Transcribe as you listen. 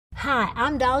Hi,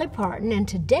 I'm Dolly Parton, and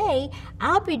today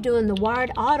I'll be doing the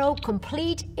Wired Auto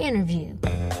Complete interview.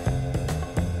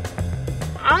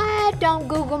 I don't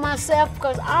Google myself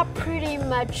because I pretty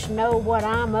much know what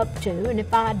I'm up to, and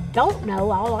if I don't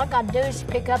know, all I got to do is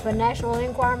pick up a National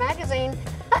Enquirer magazine.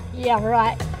 Yeah,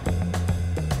 right.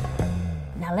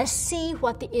 Now let's see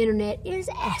what the internet is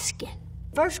asking.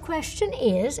 First question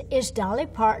is Dolly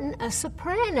Parton a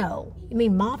soprano? You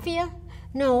mean mafia?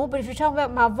 No, but if you're talking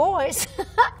about my voice,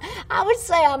 I would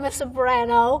say I'm a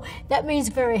soprano. That means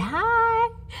very high,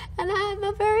 and I'm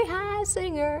a very high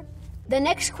singer. The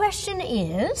next question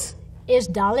is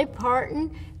Dolly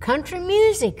Parton country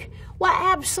music? Well,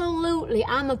 absolutely.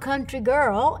 I'm a country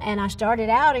girl, and I started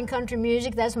out in country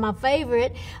music. That's my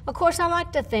favorite. Of course, I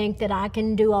like to think that I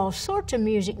can do all sorts of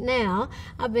music now.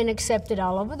 I've been accepted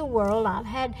all over the world. I've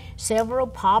had several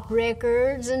pop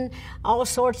records and all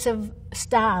sorts of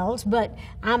styles, but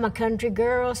I'm a country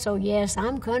girl, so yes,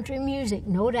 I'm country music,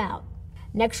 no doubt.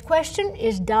 Next question,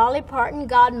 is Dolly Parton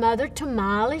godmother to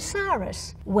Miley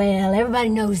Cyrus? Well, everybody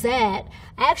knows that.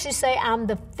 I actually say I'm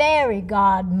the fairy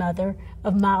godmother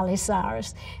of Miley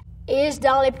Cyrus. Is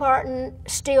Dolly Parton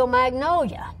steel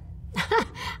magnolia?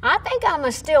 I think I'm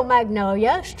a steel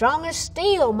magnolia, strong as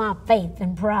steel, my faith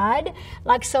and pride.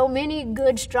 Like so many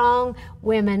good, strong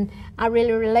women, I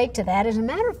really relate to that. As a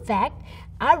matter of fact,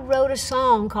 I wrote a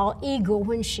song called Eagle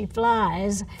When She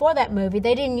Flies for that movie.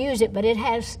 They didn't use it, but it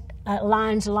has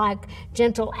lines like,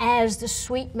 gentle as the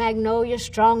sweet magnolia,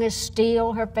 strong as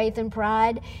steel, her faith and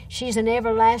pride. She's an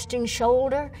everlasting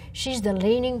shoulder. She's the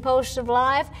leaning post of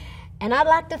life. And I'd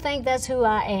like to think that's who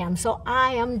I am. So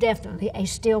I am definitely a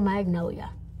steel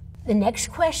magnolia. The next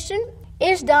question,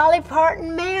 is Dolly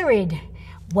Parton married?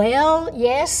 Well,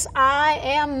 yes, I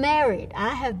am married. I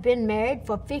have been married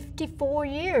for 54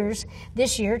 years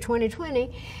this year,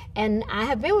 2020, and I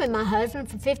have been with my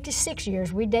husband for 56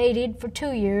 years. We dated for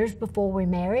 2 years before we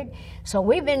married, so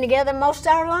we've been together most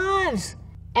of our lives,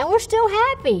 and we're still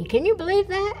happy. Can you believe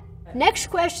that? Next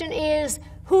question is,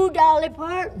 who Dolly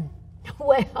Parton?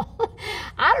 Well,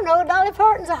 I don't know. Dolly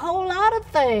Parton's a whole lot of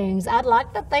things. I'd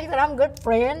like to think that I'm a good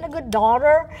friend, a good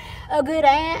daughter, a good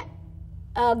aunt,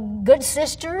 a good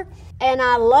sister, and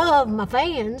I love my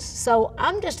fans, so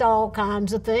I'm just all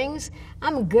kinds of things.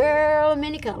 I'm a girl of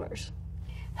many colors.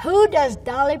 Who does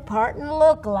Dolly Parton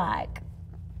look like?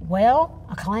 Well,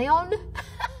 a clown?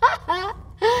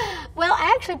 Well,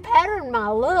 I actually patterned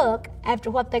my look after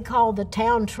what they called the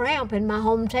town tramp in my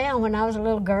hometown when I was a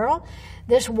little girl.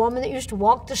 This woman that used to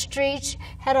walk the streets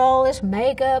had all this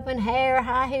makeup and hair,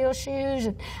 high heel shoes,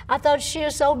 and I thought she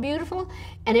was so beautiful.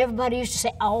 And everybody used to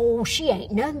say, oh, she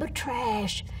ain't nothing but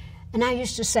trash. And I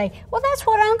used to say, well, that's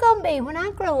what I'm going to be when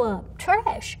I grow up,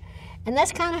 trash. And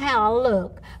that's kind of how I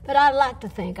look, but I'd like to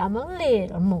think I'm a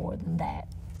little more than that.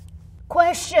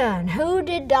 Question, who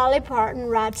did Dolly Parton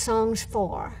write songs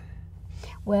for?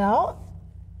 Well,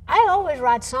 I always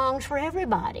write songs for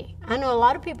everybody. I know a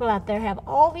lot of people out there have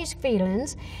all these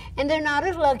feelings, and they're not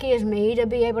as lucky as me to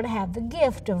be able to have the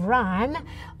gift of rhyme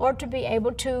or to be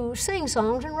able to sing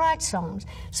songs and write songs.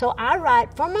 So I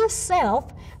write for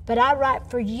myself, but I write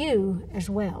for you as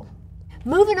well.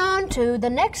 Moving on to the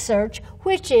next search,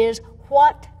 which is,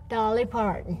 what Dolly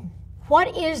Parton?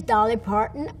 What is Dolly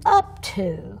Parton up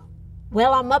to?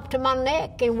 Well, I'm up to my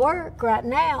neck in work right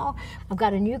now. I've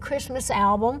got a new Christmas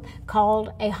album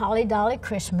called A Holly Dolly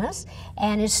Christmas,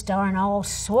 and it's starring all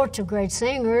sorts of great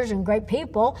singers and great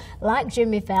people like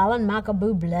Jimmy Fallon, Michael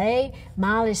Bublé,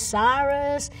 Miley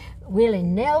Cyrus, Willie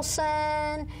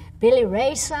Nelson, Billy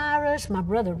Ray Cyrus, my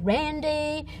brother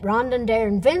Randy, Rhonda and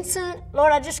Darren Vincent.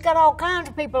 Lord, I just got all kinds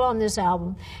of people on this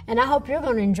album, and I hope you're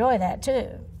going to enjoy that too.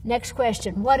 Next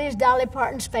question, what is Dolly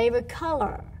Parton's favorite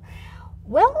color?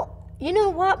 Well, you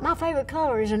know what? My favorite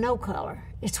color is a no color.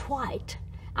 It's white.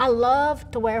 I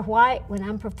love to wear white when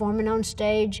I'm performing on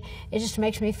stage. It just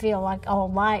makes me feel like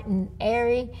all light and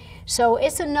airy. So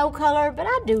it's a no color, but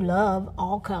I do love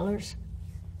all colors.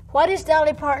 What is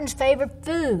Dolly Parton's favorite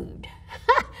food?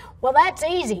 Well, that's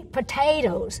easy.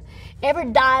 Potatoes. Every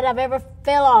diet I've ever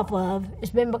fell off of has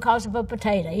been because of a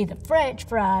potato, either French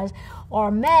fries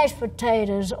or mashed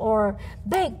potatoes or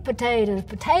baked potatoes.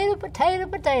 Potato, potato,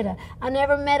 potato. I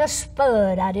never met a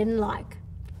spud I didn't like.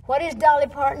 What is Dolly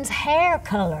Parton's hair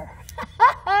color?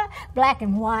 Black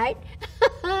and white.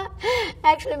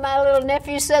 Actually, my little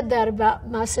nephew said that about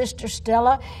my sister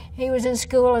Stella. He was in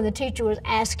school and the teacher was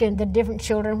asking the different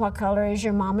children, what color is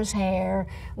your mama's hair?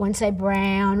 One say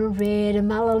brown or red, and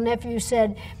my little nephew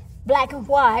said, black and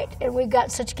white, and we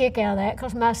got such a kick out of that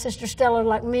because my sister Stella,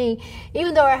 like me,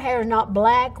 even though her hair is not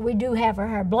black, we do have her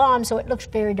hair blonde, so it looks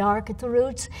very dark at the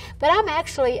roots. But I'm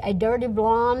actually a dirty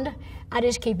blonde. I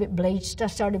just keep it bleached. I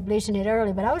started bleaching it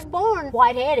early, but I was born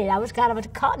white-headed. I was kind of a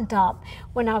cotton top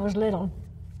when I was little.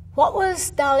 What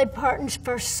was Dolly Parton's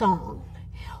first song?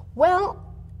 Well,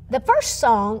 the first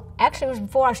song actually was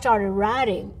before I started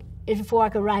writing. It was before I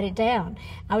could write it down.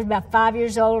 I was about 5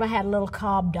 years old. I had a little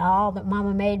cob doll that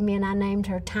Mama made me, and I named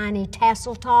her Tiny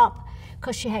Tassel Top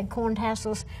because she had corn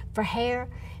tassels for hair.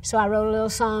 So I wrote a little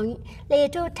song,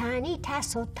 Little Tiny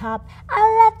Tassel Top,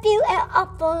 I love you an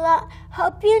awful lot,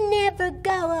 hope you never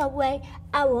go away,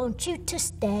 I want you to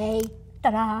stay.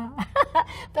 Ta-da!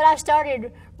 But I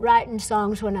started writing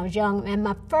songs when I was young, and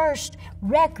my first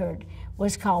record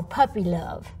was called Puppy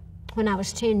Love when I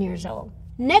was 10 years old.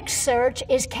 Next search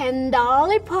is can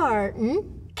Dolly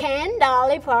Parton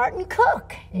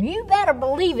cook? And you better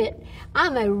believe it,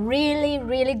 I'm a really,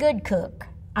 really good cook.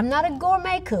 I'm not a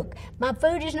gourmet cook. My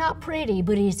food is not pretty,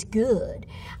 but it's good.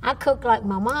 I cook like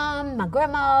my mom, my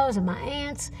grandmas, and my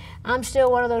aunts. I'm still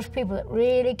one of those people that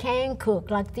really can cook,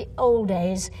 like the old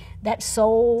days, that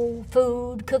soul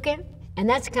food cooking. And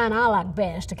that's the kind I like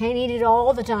best. I can't eat it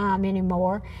all the time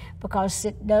anymore because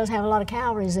it does have a lot of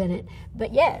calories in it.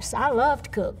 But yes, I love to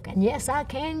cook, and yes, I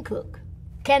can cook.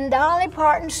 Can Dolly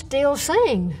Parton still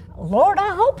sing? Lord,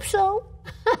 I hope so.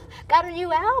 Got a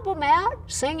new album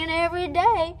out, singing every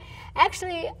day.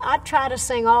 Actually, I try to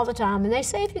sing all the time, and they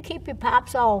say if you keep your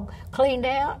pipes all cleaned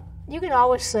out, you can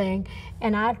always sing,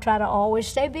 and I try to always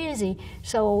stay busy.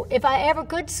 So if I ever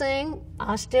could sing,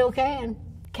 I still can.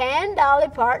 Can Dolly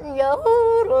Parton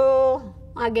yodel?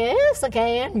 I guess I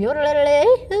can.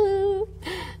 Yodel-a-a-hoo.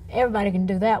 Everybody can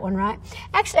do that one, right?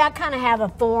 Actually, I kind of have a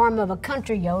form of a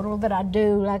country yodel that I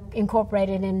do, like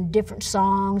incorporated in different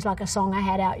songs, like a song I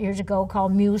had out years ago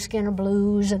called Mule Skinner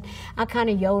Blues, and I kind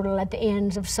of yodel at the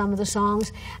ends of some of the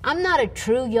songs. I'm not a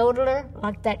true yodeler,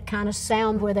 like that kind of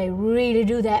sound where they really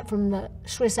do that from the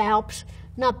Swiss Alps.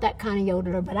 Not that kind of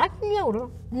yodeler, but I can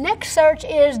yodel. Next search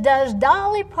is, does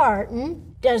Dolly Parton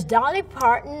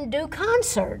do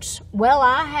concerts? Well,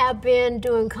 I have been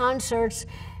doing concerts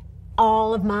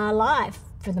all of my life,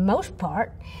 for the most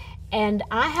part, and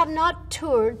I have not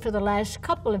toured for the last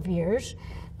couple of years.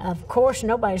 Of course,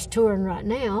 nobody's touring right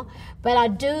now, but I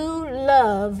do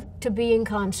love to be in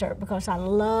concert because I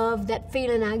love that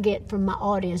feeling I get from my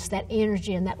audience, that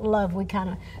energy and that love we kind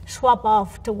of swap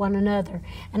off to one another.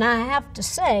 And I have to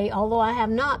say, although I have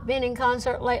not been in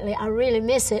concert lately, I really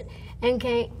miss it and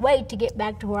can't wait to get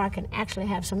back to where I can actually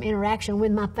have some interaction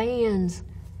with my fans.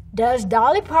 Does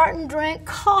Dolly Parton drink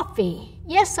coffee?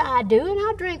 Yes, I do, and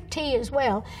I drink tea as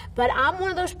well. But I'm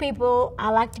one of those people, I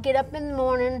like to get up in the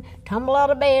morning, tumble out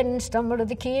of bed and stumble to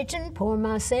the kitchen, pour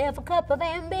myself a cup of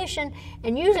ambition,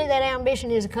 and usually that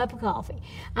ambition is a cup of coffee.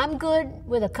 I'm good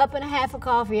with a cup and a half of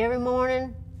coffee every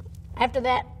morning. After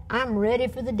that, I'm ready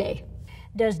for the day.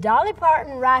 Does Dolly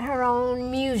Parton write her own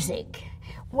music?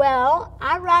 Well,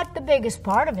 I write the biggest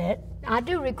part of it. I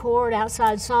do record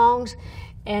outside songs,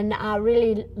 and I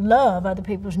really love other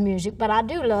people's music, but I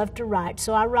do love to write,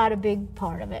 so I write a big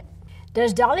part of it.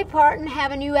 Does Dolly Parton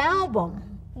have a new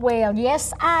album? Well,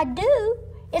 yes, I do.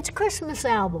 It's a Christmas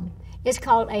album. It's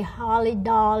called A Holly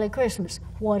Dolly Christmas.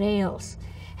 What else?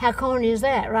 How corny is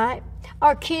that, right?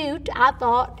 Or cute, I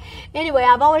thought. Anyway,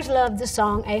 I've always loved the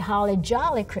song A Holly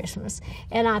Jolly Christmas,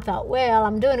 and I thought, well,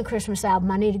 I'm doing a Christmas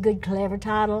album. I need a good, clever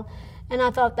title, and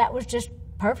I thought that was just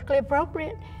perfectly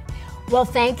appropriate. Well,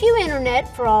 thank you,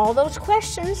 Internet, for all those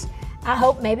questions. I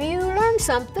hope maybe you learned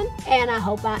something, and I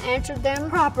hope I answered them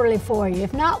properly for you.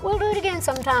 If not, we'll do it again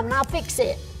sometime, and I'll fix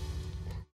it.